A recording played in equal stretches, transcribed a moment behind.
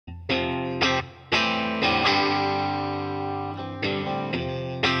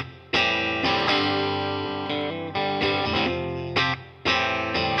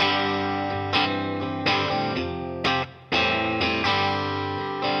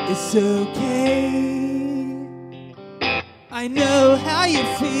It's okay, I know how you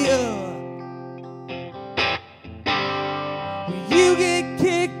feel. When you get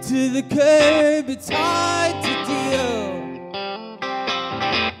kicked to the curb, it's hard to deal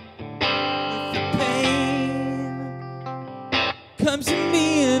with the pain. Comes from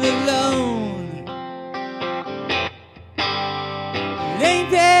being alone. It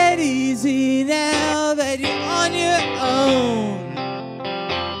ain't that easy now that you're on your own.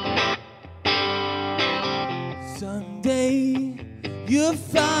 Someday you'll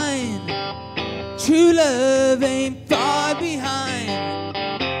find true love ain't far behind.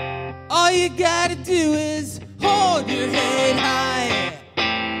 All you gotta do is hold your head high.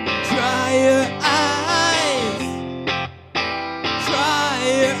 Dry your eyes. Dry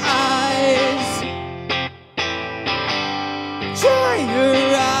your eyes. Dry your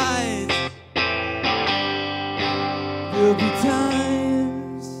eyes. There'll be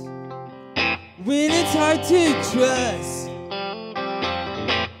times when it's hard to trust.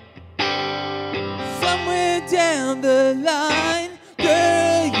 Somewhere down the line,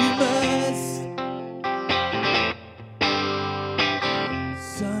 girl, you must.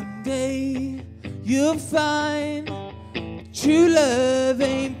 Someday you'll find true love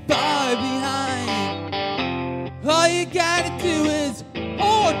ain't far behind. All you gotta do is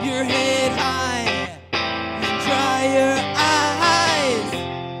hold your head high and dry your eyes.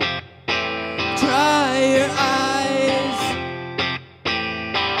 Dry your eyes.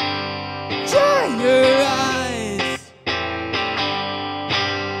 Dry your eyes.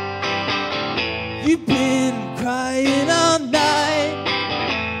 You've been crying all night,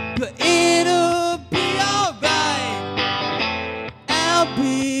 but it'll be alright. I'll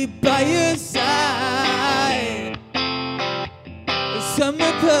be by your side.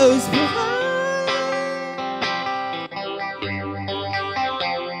 Somewhere close behind.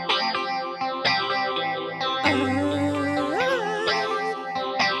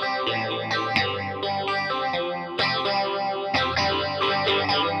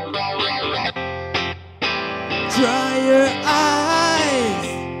 Dry your eyes.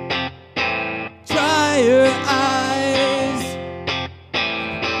 Dry your eyes.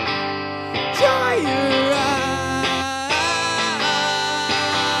 Dry your eyes.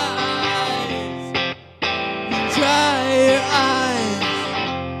 Dry your eyes.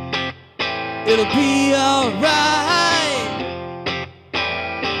 It'll be alright.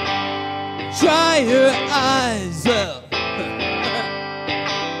 Dry your eyes.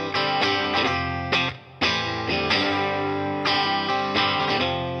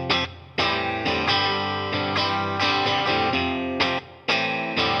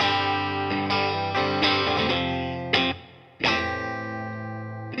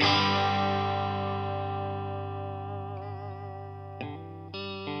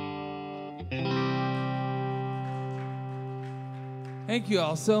 Thank you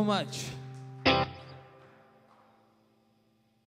all so much.